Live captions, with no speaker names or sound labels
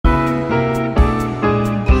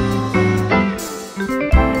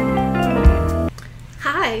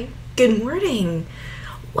Good morning.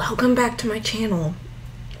 Welcome back to my channel.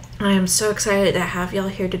 I am so excited to have y'all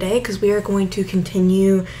here today because we are going to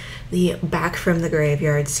continue the Back from the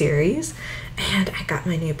Graveyard series, and I got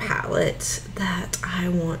my new palette that I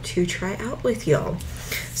want to try out with y'all.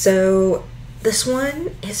 So this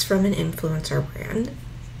one is from an influencer brand,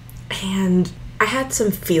 and I had some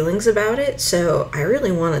feelings about it, so I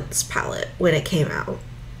really wanted this palette when it came out.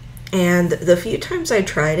 And the few times I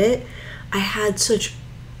tried it, I had such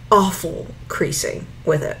awful creasing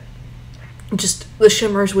with it. Just the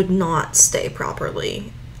shimmers would not stay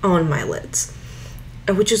properly on my lids,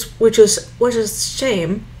 which was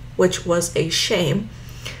a shame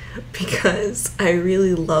because I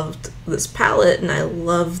really loved this palette and I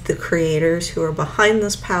loved the creators who are behind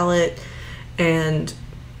this palette, and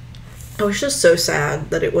I was just so sad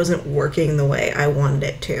that it wasn't working the way I wanted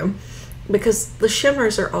it to, because the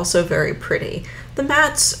shimmers are also very pretty. The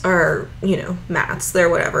mattes are, you know, mattes, they're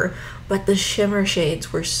whatever, but the shimmer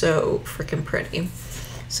shades were so freaking pretty.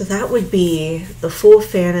 So that would be the Full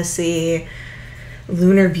Fantasy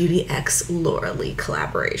Lunar Beauty X Laura Lee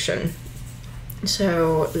collaboration.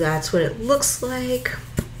 So that's what it looks like.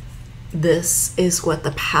 This is what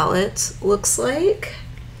the palette looks like.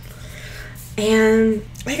 And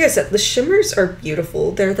like I said, the shimmers are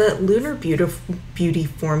beautiful. They're that Lunar Beauty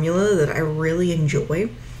formula that I really enjoy.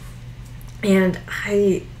 And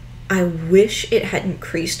I wish it hadn't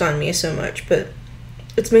creased on me so much, but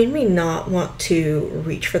it's made me not want to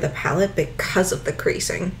reach for the palette because of the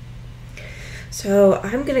creasing. So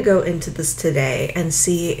I'm gonna go into this today and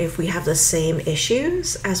see if we have the same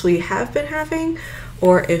issues as we have been having,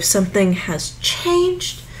 or if something has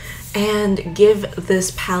changed, and give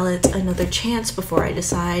this palette another chance before I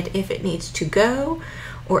decide if it needs to go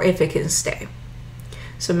or if it can stay.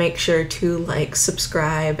 So make sure to like,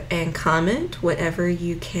 subscribe, and comment whatever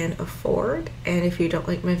you can afford. And if you don't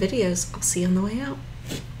like my videos, I'll see you on the way out.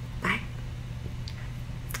 Bye.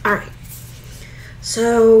 Alright,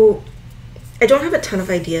 so I don't have a ton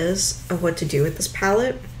of ideas of what to do with this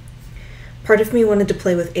palette. Part of me wanted to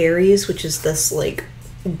play with Aries, which is this like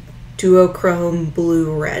duochrome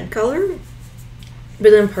blue-red color.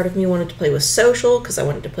 But then part of me wanted to play with Social because I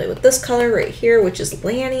wanted to play with this color right here, which is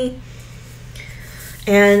Lanny.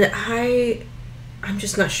 And I'm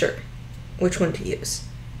just not sure which one to use,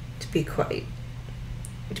 to be quite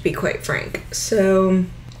frank. So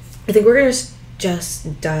I think we're gonna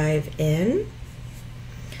just dive in.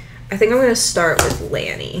 I think I'm gonna start with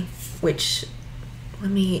Lanny, which, let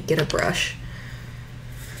me get a brush.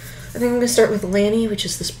 I think I'm gonna start with Lanny, which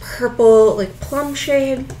is this purple, like plum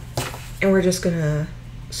shade, and we're just gonna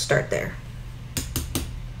start there.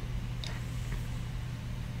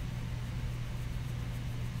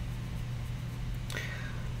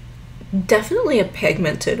 Definitely a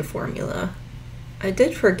pigmented formula. I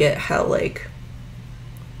did forget how like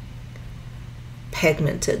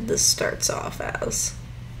pigmented this starts off as.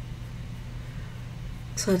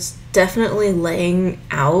 So it's definitely laying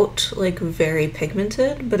out like very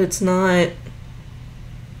pigmented, but it's not,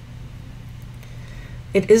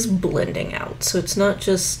 it is blending out. So it's not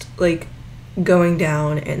just like going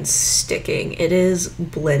down and sticking, it is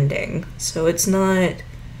blending. So it's not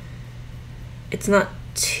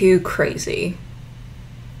too crazy.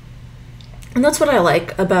 And that's what I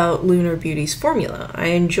like about Lunar Beauty's formula. I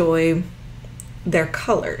enjoy their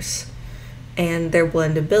colors and their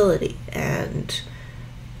blendability and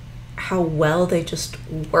how well they just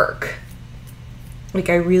work. Like,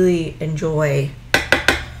 I really enjoy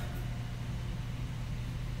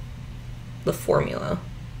the formula.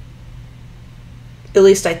 At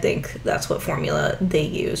least I think that's what formula they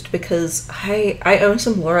used, because I own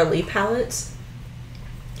some Laura Lee palettes,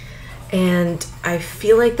 and I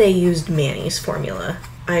feel like they used Manny's formula,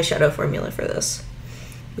 eyeshadow formula, for this,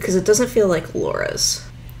 because it doesn't feel like Laura's.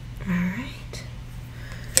 Alright.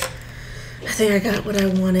 I think I got what I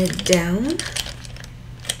wanted down.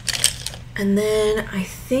 And then I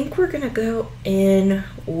think we're gonna go in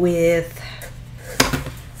with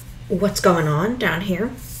What's Going On down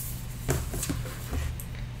here.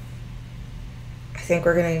 I think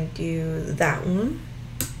we're gonna do that one.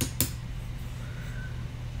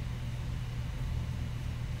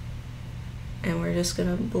 And we're just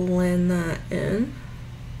gonna blend that in.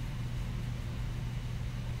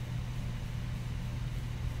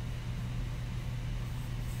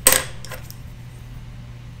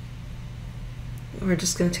 We're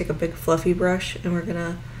just gonna take a big fluffy brush and we're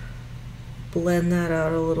gonna blend that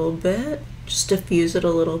out a little bit. Just diffuse it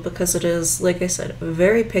a little, because it is, like I said,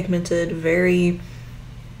 very pigmented, very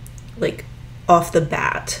like off the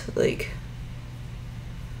bat, like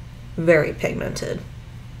very pigmented.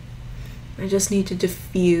 I just need to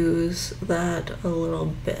diffuse that a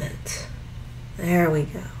little bit. There we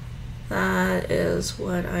go. That is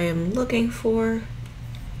what I am looking for.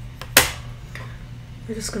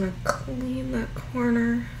 We're just gonna clean that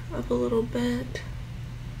corner up a little bit.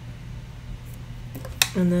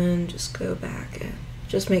 And then just go back and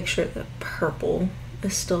just make sure that purple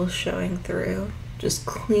is still showing through. Just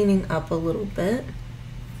cleaning up a little bit.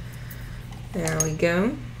 There we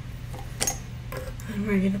go. And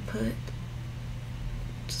we're gonna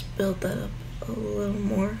just build that up a little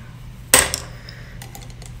more.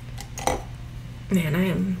 Man, I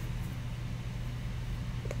am.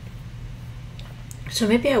 So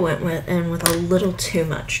maybe I went in with a little too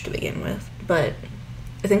much to begin with, but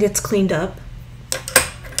I think it's cleaned up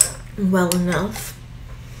well enough.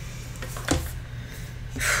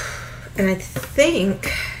 And I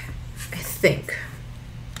think I'm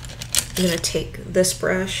gonna take this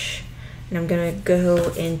brush and I'm gonna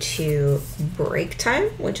go into Break Time,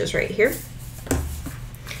 which is right here.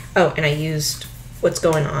 Oh, and I used What's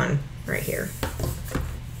Going On right here.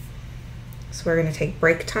 So we're gonna take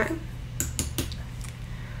Break Time.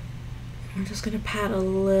 I'm just gonna pat a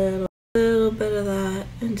little bit of that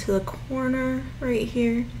into the corner right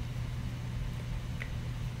here.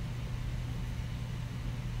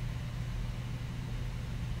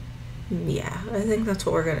 Yeah, I think that's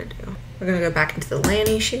what we're gonna do. We're gonna go back into the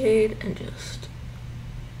Lanny shade and just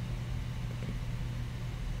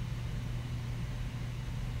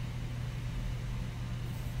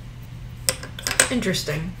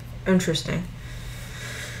interesting.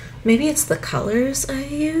 Maybe it's the colors I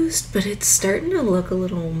used, but it's starting to look a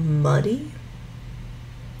little muddy.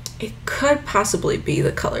 It could possibly be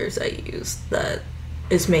the colors I used that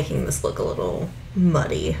is making this look a little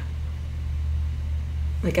muddy.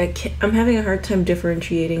 Like I'm having a hard time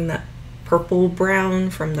differentiating that purple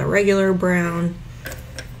brown from the regular brown.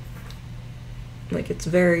 Like it's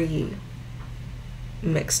very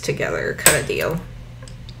mixed together kind of deal.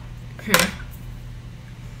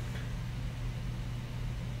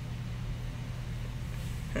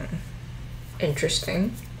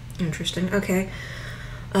 Interesting. Okay.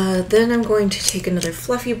 Then I'm going to take another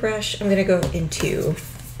fluffy brush. I'm gonna go into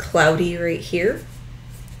Cloudy right here.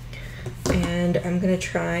 And I'm gonna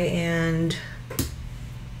try and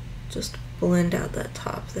just blend out that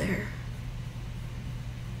top there.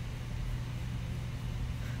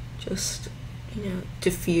 Just, you know,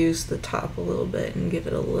 diffuse the top a little bit and give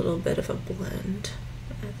it a little bit of a blend.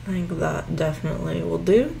 I think that definitely will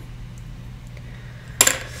do.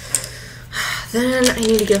 Then I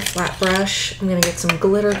need to get a flat brush. I'm gonna get some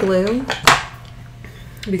glitter glue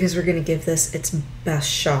because we're gonna give this its best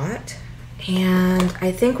shot. And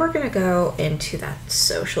I think we're gonna go into that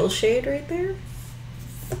Social shade right there.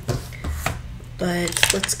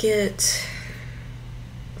 But let's get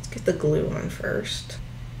the glue on first.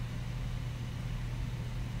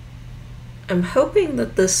 I'm hoping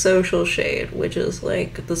that this Social shade, which is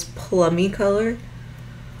like this plummy color,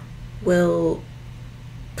 will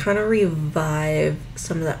kind of revive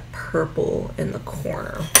some of that purple in the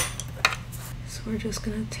corner. So we're just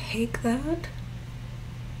gonna take that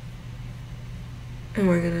and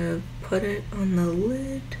we're gonna put it on the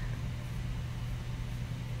lid.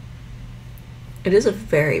 It is a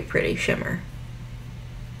very pretty shimmer.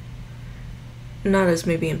 Not as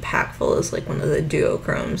maybe impactful as like one of the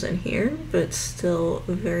duochromes in here, but it's still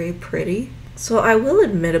very pretty. So I will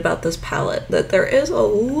admit about this palette that there is a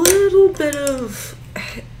little bit of,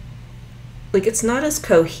 like, it's not as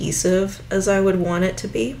cohesive as I would want it to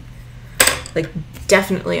be. Like,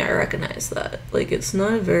 definitely I recognize that. Like, it's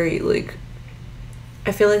not a very, like,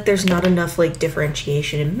 I feel like there's not enough, like,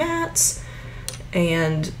 differentiation in mattes,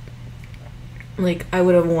 and, like, I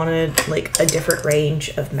would have wanted, like, a different range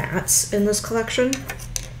of mattes in this collection,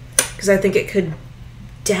 because I think it could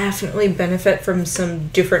definitely benefit from some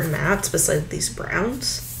different mattes besides these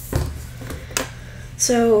browns.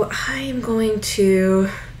 So I am going to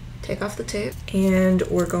take off the tape and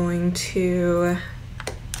we're going to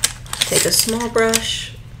take a small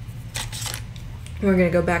brush. We're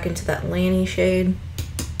gonna go back into that Lanny shade.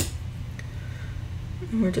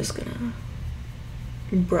 And we're just gonna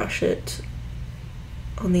brush it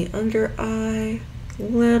on the under eye a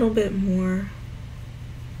little bit more.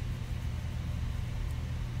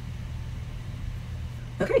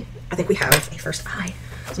 Okay, I think we have a first eye.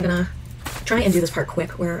 So I'm gonna try and do this part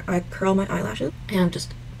quick where I curl my eyelashes and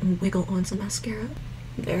just wiggle on some mascara.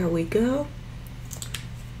 There we go.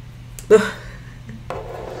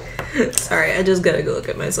 Sorry, I just gotta go look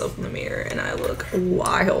at myself in the mirror and I look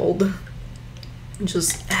wild.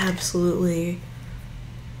 Just absolutely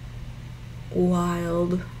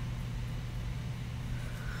wild.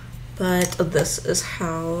 but this is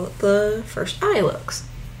how the first eye looks.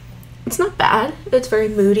 It's not bad. It's very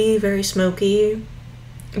moody, very smoky.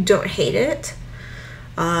 Don't hate it.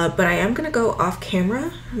 But I am gonna go off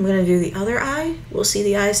camera. I'm gonna do the other eye. We'll see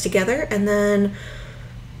the eyes together, and then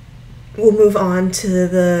we'll move on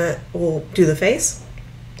to we'll do the face.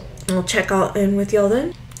 I'll check in with y'all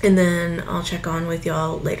then, and then I'll check on with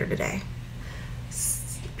y'all later today.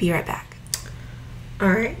 Be right back. All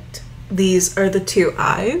right, these are the two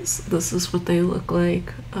eyes. This is what they look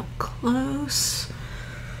like up close.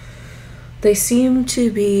 They seem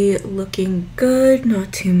to be looking good.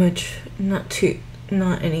 Not too much, not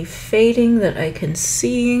any fading that I can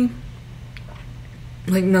see.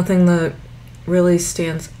 Like nothing that really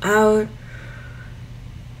stands out.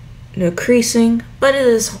 No creasing, but it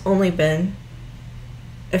has only been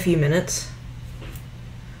a few minutes.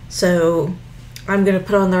 So I'm gonna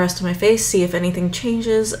put on the rest of my face, see if anything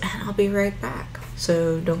changes, and I'll be right back.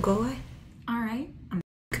 So don't go away. All right,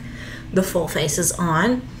 the full face is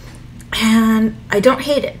on, and I don't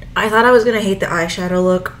hate it. I thought I was gonna hate the eyeshadow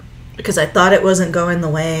look because I thought it wasn't going the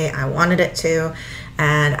way I wanted it to,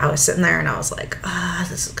 and I was sitting there and I was like,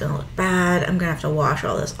 this is gonna look bad. I'm gonna have to wash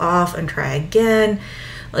all this off and try again.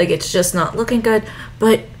 Like, it's just not looking good,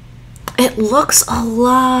 but it looks a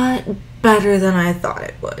lot better than I thought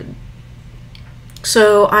it would.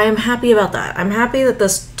 So I am happy about that. I'm happy that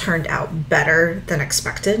this turned out better than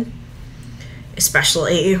expected,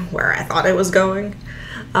 especially where I thought it was going.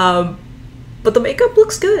 But the makeup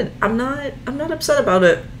looks good. I'm not upset about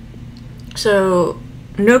it. So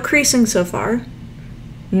no creasing so far.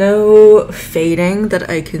 No fading that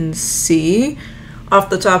I can see off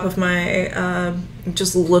the top of my,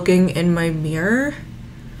 just looking in my mirror.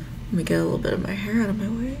 Let me get a little bit of my hair out of my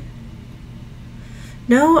way.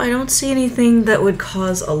 No, I don't see anything that would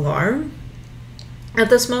cause alarm at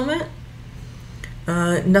this moment.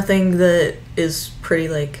 Nothing that is pretty,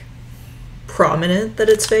 like, prominent that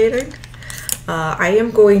it's fading. I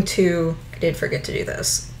am going to, I did forget to do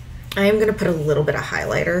this. I am going to put a little bit of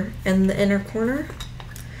highlighter in the inner corner.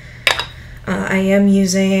 I am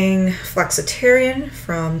using Flexitarian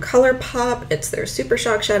from Colourpop. It's their Super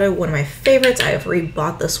Shock Shadow, one of my favorites. I have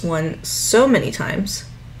rebought this one so many times.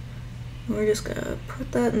 We're just gonna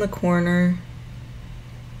put that in the corner.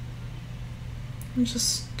 And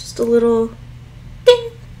just a little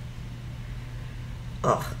ding.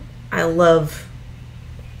 Oh, I love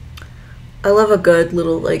a good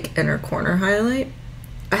little, like, inner corner highlight.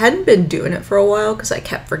 I hadn't been doing it for a while because I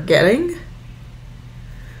kept forgetting.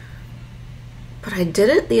 But I did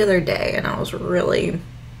it the other day and I was really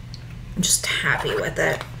just happy with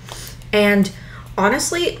it. And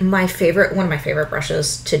honestly, one of my favorite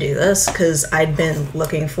brushes to do this, because I'd been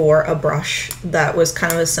looking for a brush that was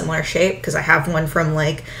kind of a similar shape, because I have one from,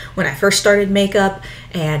 like, when I first started makeup,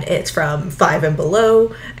 and it's from 5 and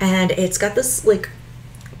Below, and it's got this, like,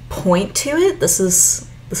 point to it. This is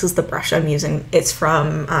the brush I'm using. It's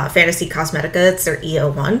from Fantasy Cosmetica. It's their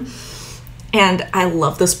E01. And I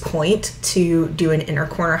love this point to do an inner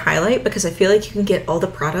corner highlight because I feel like you can get all the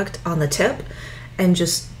product on the tip and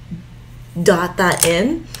just dot that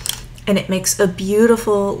in, and it makes a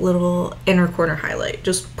beautiful little inner corner highlight.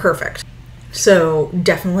 Just perfect. So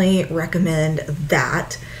definitely recommend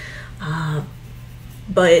that.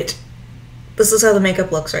 But this is how the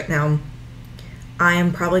makeup looks right now. I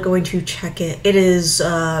am probably going to check it. It is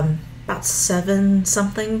about 7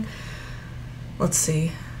 something. Let's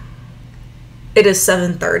see. It is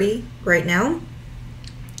 7:30 right now.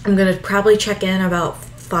 I'm gonna probably check in about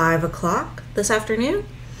 5 o'clock this afternoon.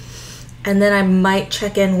 And then I might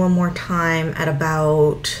check in one more time at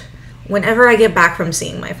about whenever I get back from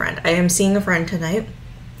seeing my friend. I am seeing a friend tonight.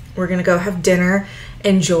 We're gonna go have dinner,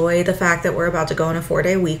 enjoy the fact that we're about to go on a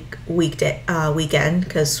 4-day weekend,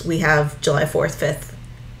 because we have July 4th, 5th,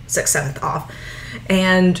 6th, 7th off.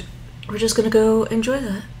 And we're just gonna go enjoy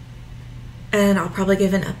that. And I'll probably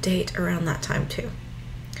give an update around that time too.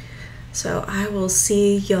 So I will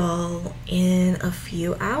see y'all in a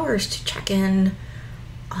few hours to check in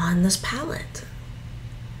on this palette.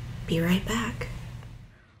 Be right back.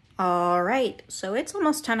 All right, so it's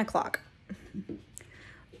almost 10 o'clock.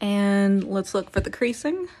 And let's look for the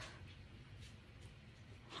creasing.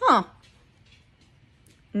 Huh.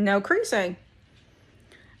 No creasing.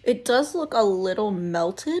 It does look a little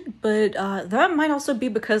melted, but that might also be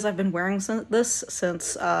because I've been wearing this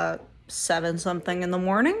since 7 something in the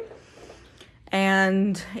morning.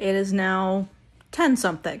 And it is now 10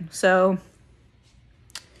 something. So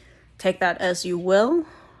take that as you will.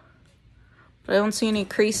 But I don't see any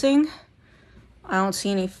creasing. I don't see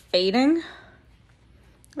any fading.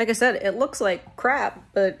 Like I said, it looks like crap,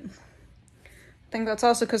 but think that's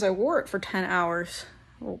also because I wore it for 10 hours.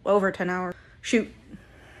 Well, over 10 hours. Shoot.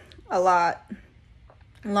 A lot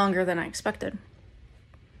longer than I expected.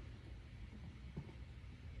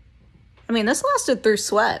 I mean, this lasted through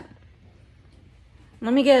sweat.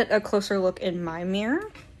 Let me get a closer look in my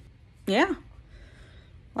mirror. Yeah.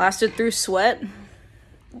 Lasted through sweat.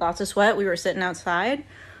 Lots of sweat. We were sitting outside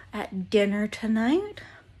at dinner tonight.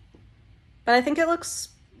 But I think it looks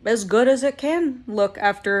as good as it can look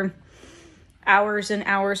after hours and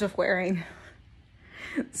hours of wearing.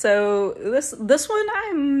 So this one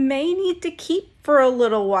I may need to keep for a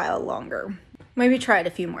little while longer. Maybe try it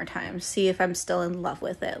a few more times. See if I'm still in love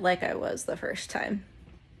with it like I was the first time.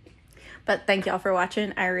 But thank y'all for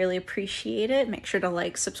watching. I really appreciate it. Make sure to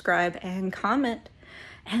like, subscribe, and comment.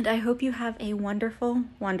 And I hope you have a wonderful,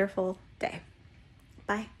 wonderful day.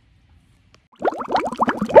 Bye.